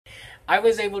I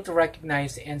was able to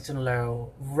recognize Anson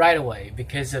Lo right away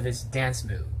because of his dance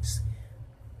moves.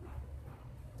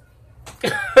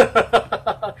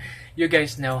 You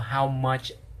guys know how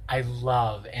much I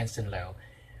love Anson Lo.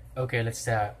 Okay, let's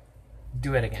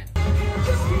do it again.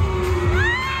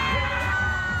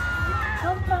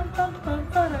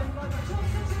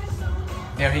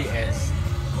 There he is.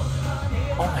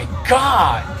 Oh my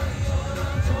god!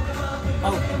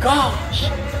 Oh gosh!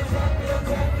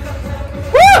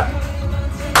 Woo!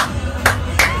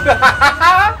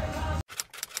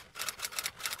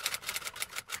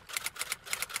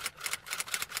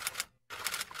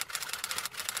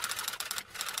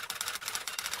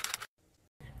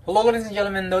 Hello ladies and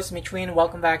gentlemen, those in between,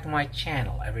 welcome back to my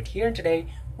channel. Everett here, and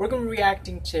today we're going to be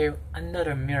reacting to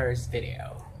another Mirrors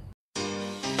video.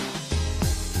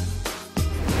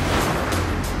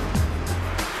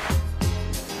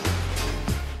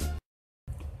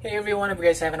 Hey everyone, hope you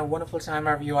guys are having a wonderful time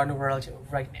wherever you are in the world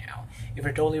right now. If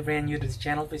you're totally brand new to this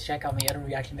channel, please check out my other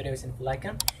reaction videos, and if you like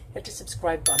them, hit the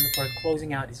subscribe button before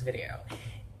closing out this video.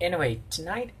 Anyway,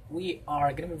 tonight we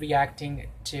are going to be reacting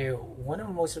to one of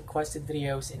the most requested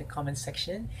videos in the comment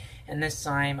section, and this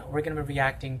time we're going to be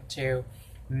reacting to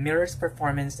Mirrors'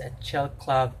 performance at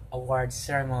Club Awards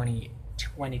Ceremony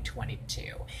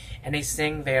 2022, and they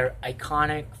sing their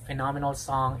iconic, phenomenal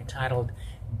song entitled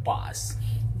Boss.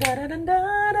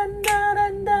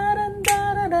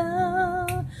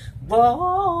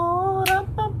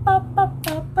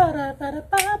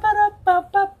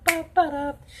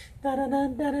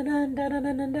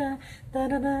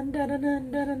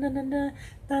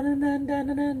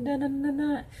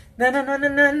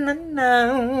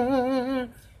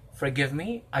 Forgive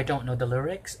me, I don't know the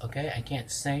lyrics, okay? I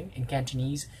can't sing in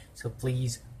Cantonese, so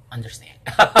please understand.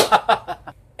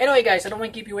 Anyway guys, I don't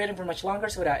want to keep you waiting for much longer,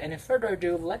 so without any further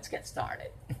ado, let's get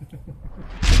started.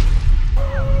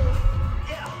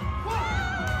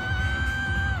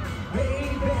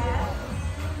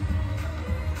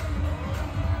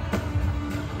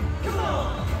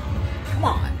 Come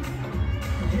on.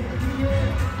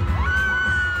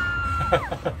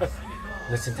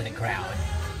 Listen to the crowd.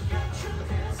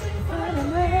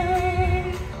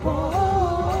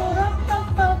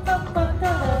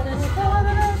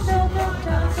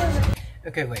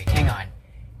 Okay, wait, hang on.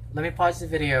 Let me pause the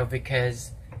video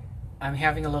because I'm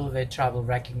having a little bit of trouble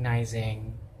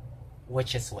recognizing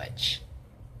which is which.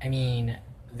 I mean,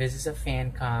 this is a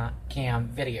fan cam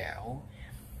video,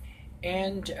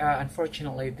 and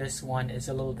unfortunately this one is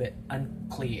a little bit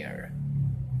unclear,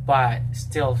 but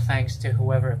still thanks to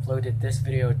whoever uploaded this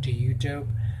video to YouTube,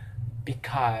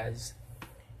 because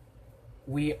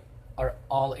we are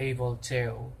all able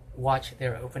to watch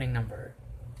their opening number,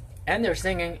 and they're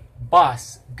singing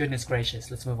Boss. Goodness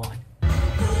gracious, let's move on.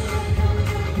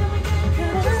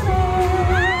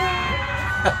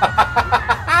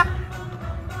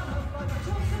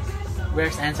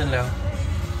 Where's Anson Lo?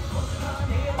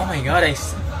 Oh my god,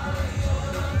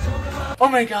 oh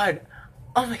my god!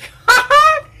 Oh my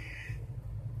god!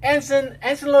 Anson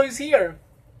Lo is here!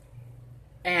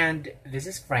 And this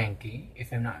is Frankie,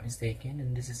 if I'm not mistaken,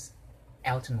 and this is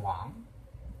Elton Wong.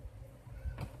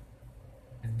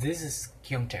 This is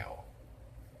Kyungto.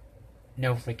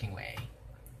 No freaking way.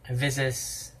 This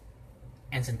is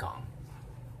Anson Kong.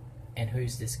 And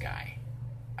who's this guy?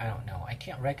 I don't know. I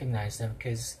can't recognize them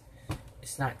because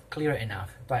it's not clear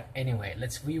enough. But anyway,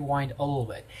 let's rewind a little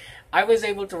bit. I was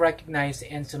able to recognize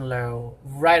Anson Lo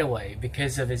right away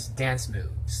because of his dance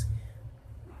moves.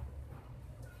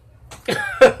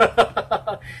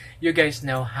 You guys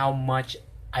know how much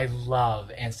I love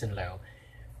Anson Lo.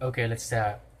 Okay, let's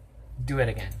do it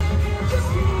again.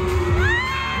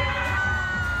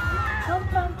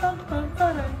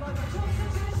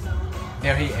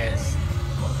 There he is.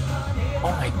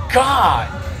 Oh my god!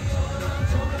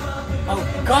 Oh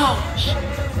gosh!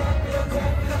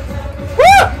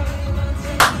 Woo!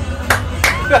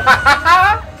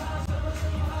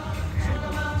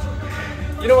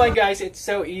 You know what guys, it's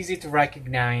so easy to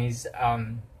recognize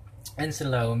Anson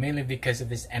Lo mainly because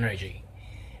of his energy.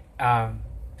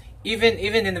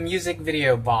 Even in the music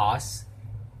video Boss,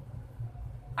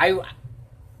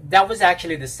 that was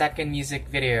actually the second music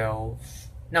video.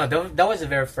 No, that was the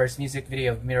very first music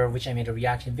video of Mirror which I made a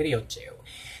reaction video to.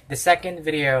 The second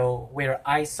video where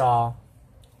I saw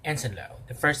Anson Lo.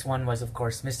 The first one was of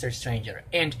course Mr. Stranger.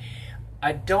 And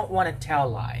I don't want to tell a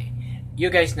lie. You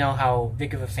guys know how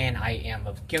big of a fan I am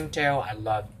of Kyungto. I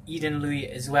love Eden Lui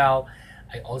as well.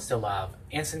 I also love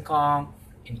Anson Kong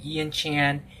and Ian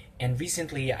Chan. And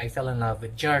recently I fell in love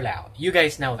with Jarlao. You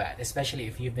guys know that, especially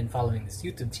if you've been following this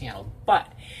YouTube channel.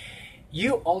 But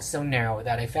you also know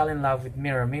that I fell in love with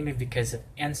Mirror mainly because of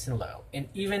Ensign-Lo. And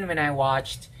even when I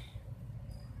watched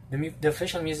the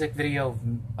official music video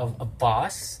of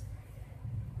Boss,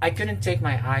 I couldn't take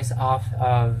my eyes off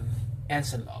of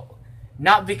Ensign-Lo.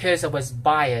 Not because I was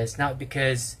biased, not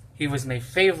because he was my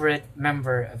favorite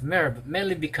member of Mirror, but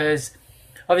mainly because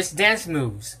of his dance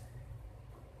moves.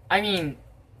 I mean,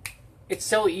 it's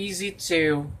so easy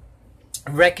to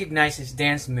recognize his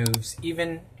dance moves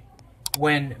even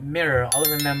when Mirror, all of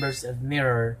the members of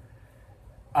Mirror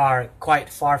are quite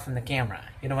far from the camera.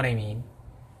 You know what I mean?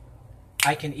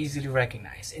 I can easily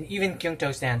recognize. And even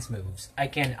Kyungto's dance moves, I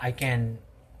can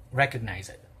recognize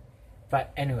it.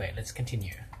 But anyway, let's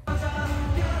continue. Oh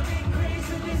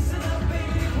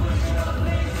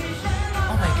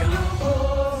my god.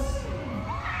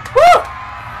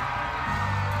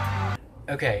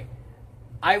 Woo! Okay,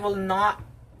 I will not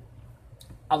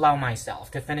allow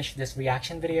myself to finish this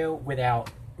reaction video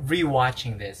without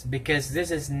rewatching this, because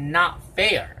this is not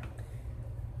fair.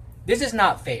 This is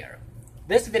not fair.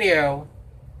 This video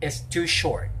is too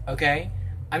short, okay?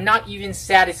 I'm not even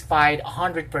satisfied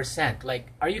 100%.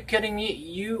 Like, are you kidding me?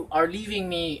 You are leaving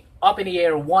me up in the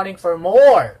air wanting for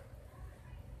more.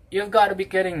 You've got to be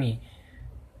kidding me.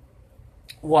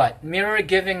 What? Mirror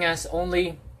giving us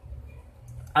only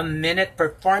a minute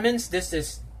performance? This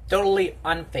is totally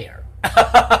unfair.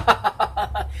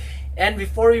 And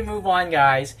before we move on,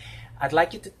 guys, I'd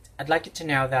like you to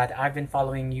know that I've been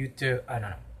following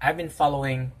I've been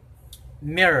following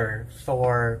Mirror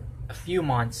for a few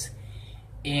months,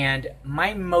 and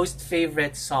my most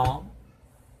favorite song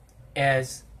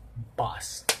is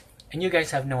Boss. And you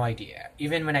guys have no idea.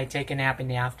 Even when I take a nap in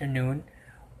the afternoon,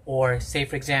 or say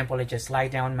for example I just lie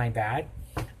down in my bed,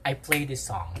 I play this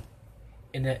song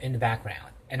in the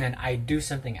background, and then I do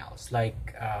something else,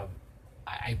 like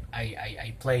I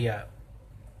play a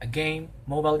game,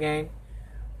 mobile game,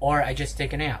 or I just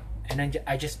take a nap, and then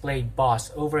I just play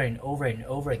Boss over and over and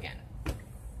over again.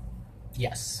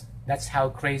 Yes, that's how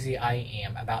crazy I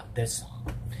am about this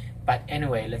song. But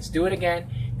anyway, let's do it again.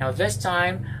 Now this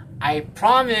time, I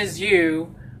promise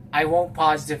you, I won't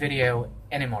pause the video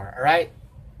anymore, alright?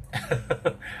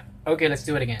 Okay, let's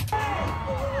do it again.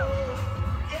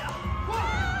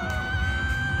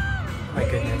 Oh my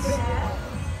goodness.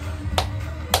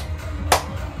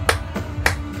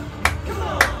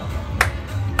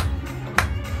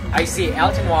 I see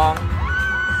Elton Wong.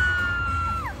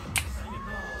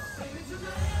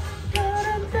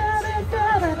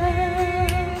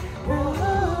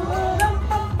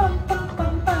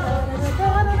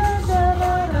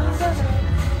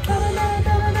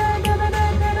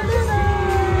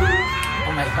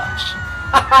 Oh my gosh.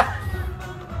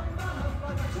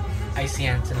 I see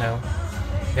Antonio.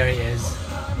 There he is.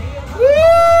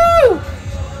 Woo!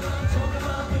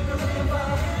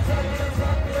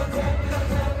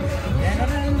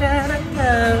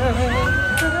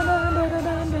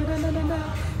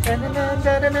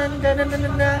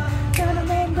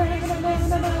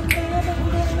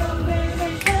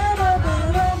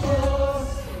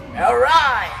 All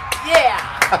right, yeah,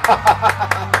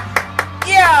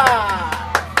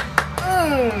 yeah,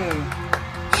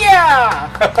 yeah.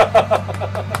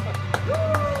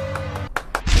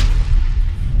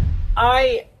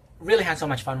 I really had so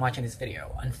much fun watching this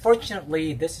video.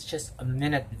 Unfortunately, this is just a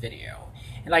minute video.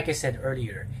 And like I said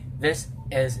earlier, this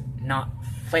is not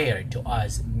fair to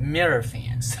us Mirror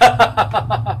fans.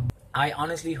 I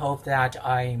honestly hope that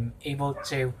I'm able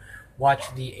to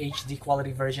watch the HD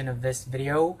quality version of this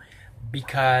video,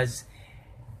 because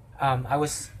I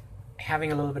was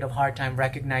having a little bit of hard time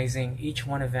recognizing each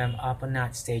one of them up on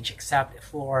that stage, except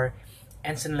for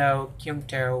Ensign-Lo,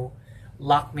 Kyungto,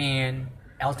 Lockman,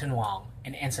 Elton Wong,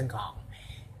 and Ensign Kong.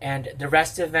 And the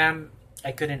rest of them,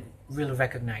 I couldn't really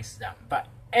recognize them. But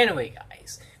anyway,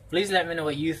 guys, please let me know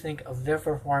what you think of their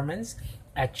performance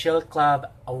at Chill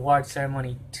Club Award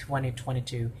Ceremony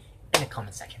 2022 in the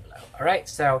comment section below. Alright,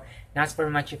 so that's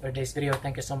pretty much it for today's video.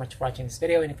 Thank you so much for watching this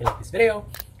video. And if you like this video,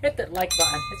 hit that like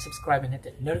button, hit subscribe, and hit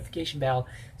the notification bell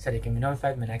so that you can be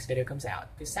notified when the next video comes out.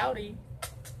 Peace out.